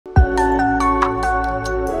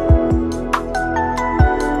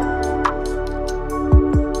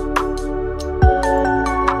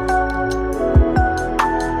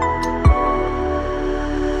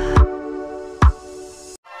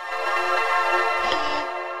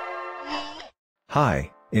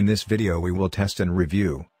Hi, in this video we will test and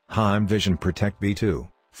review Heimvision Protect B2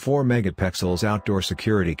 4 megapixels outdoor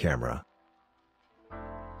security camera.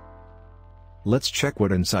 Let's check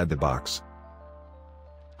what inside the box.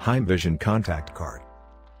 Heimvision contact card,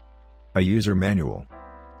 a user manual,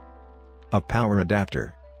 a power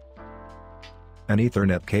adapter, an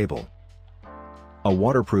Ethernet cable, a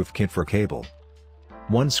waterproof kit for cable,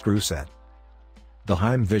 one screw set. The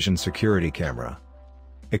Heimvision security camera.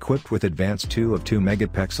 Equipped with advanced 2 of 2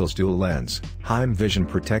 megapixels dual lens, Heimvision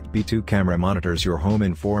Protect B2 camera monitors your home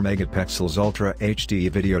in 4 megapixels Ultra HD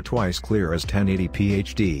video twice clear as 1080p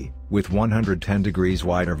HD, with 110 degrees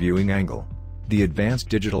wider viewing angle. The advanced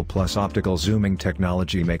digital plus optical zooming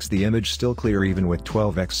technology makes the image still clear even with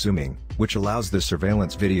 12x zooming, which allows the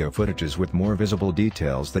surveillance video footages with more visible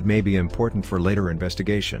details that may be important for later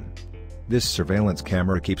investigation. This surveillance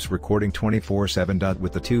camera keeps recording 24/7.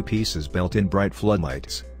 With the 2 pieces built-in bright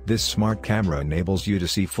floodlights, this smart camera enables you to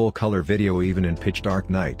see full-color video even in pitch-dark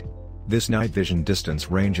night. This night vision distance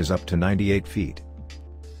range is up to 98 feet.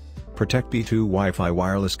 Protect B2 Wi-Fi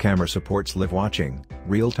wireless camera supports live watching,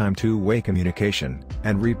 real-time two-way communication,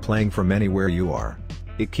 and replaying from anywhere you are.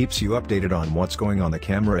 It keeps you updated on what's going on the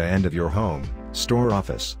camera end of your home, store,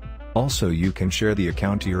 office. Also, you can share the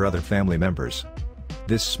account to your other family members.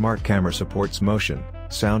 This smart camera supports motion,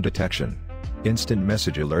 sound detection. Instant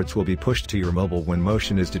message alerts will be pushed to your mobile when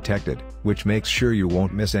motion is detected, which makes sure you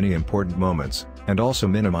won't miss any important moments, and also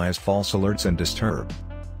minimize false alerts and disturb.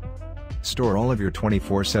 Store all of your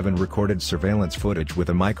 24/7 recorded surveillance footage with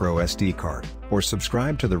a micro SD card, or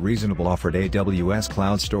subscribe to the reasonable offered AWS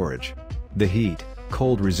cloud storage. The heat,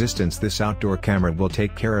 cold resistance. This outdoor camera will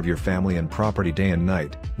take care of your family and property day and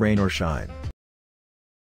night, rain or shine.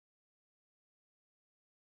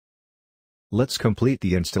 Let's complete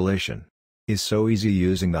the installation. Is so easy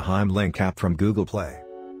using the Heimlink app from Google Play.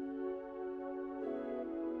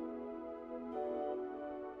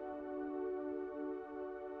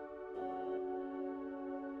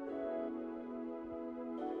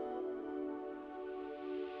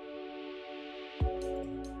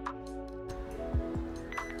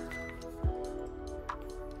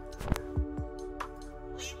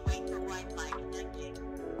 Please wait for Wi-Fi connecting.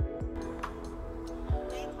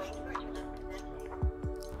 Please wait for Internet connecting.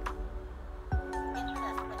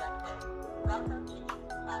 Internet connected. Welcome to